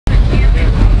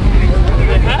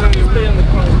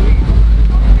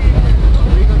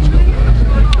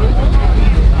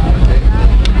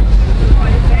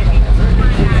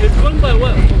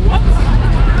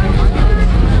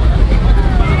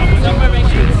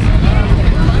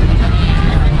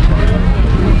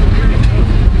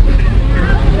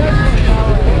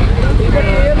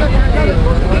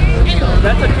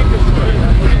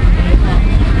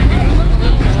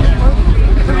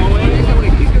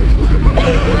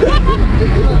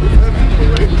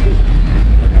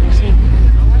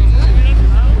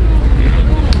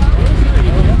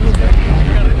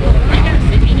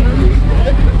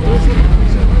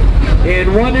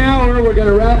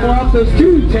want those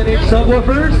two 10-inch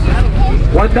subwoofers.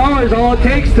 $1 is all it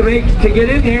takes to get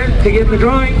in here, to get in the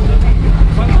drawing.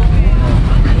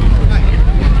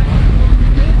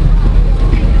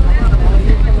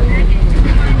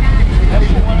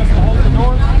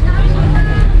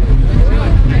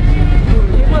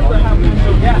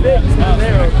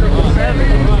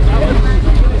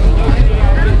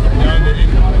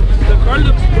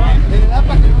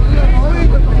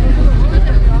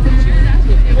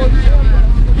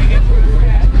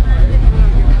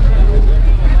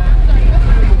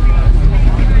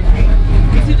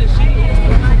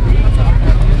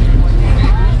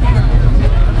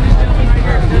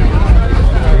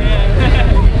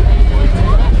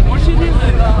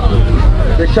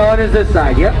 Sean is this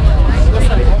side, yep.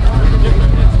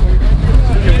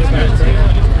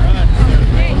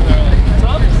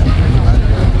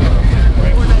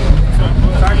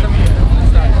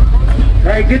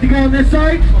 Alright, good to go on this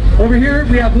side. Over here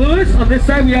we have Lewis. On this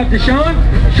side we have Deshaun.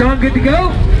 Sean, good to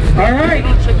go? Alright.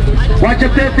 Watch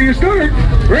up there for your start.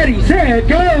 Ready, set,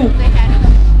 go!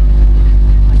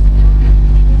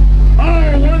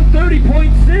 Oh,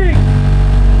 130.6.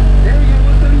 There we go,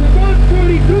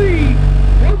 143.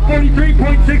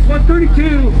 143.6,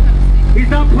 132. He's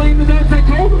not playing the notes I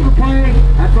told him to play.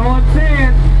 That's all I'm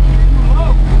saying.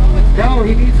 No,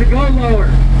 he needs to go lower.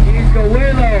 He needs to go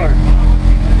way lower.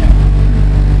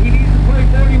 He needs to play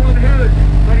 41 hertz,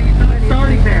 but he's not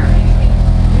starting there.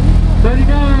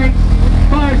 39,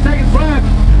 5 seconds left.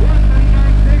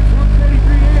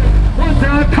 139.6, 143.8. One's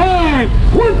out of time.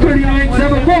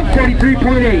 139.7,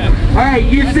 143.8. All right,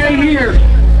 you stay here.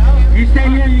 You stay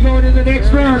here, you go into the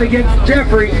next round against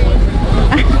Jeffrey.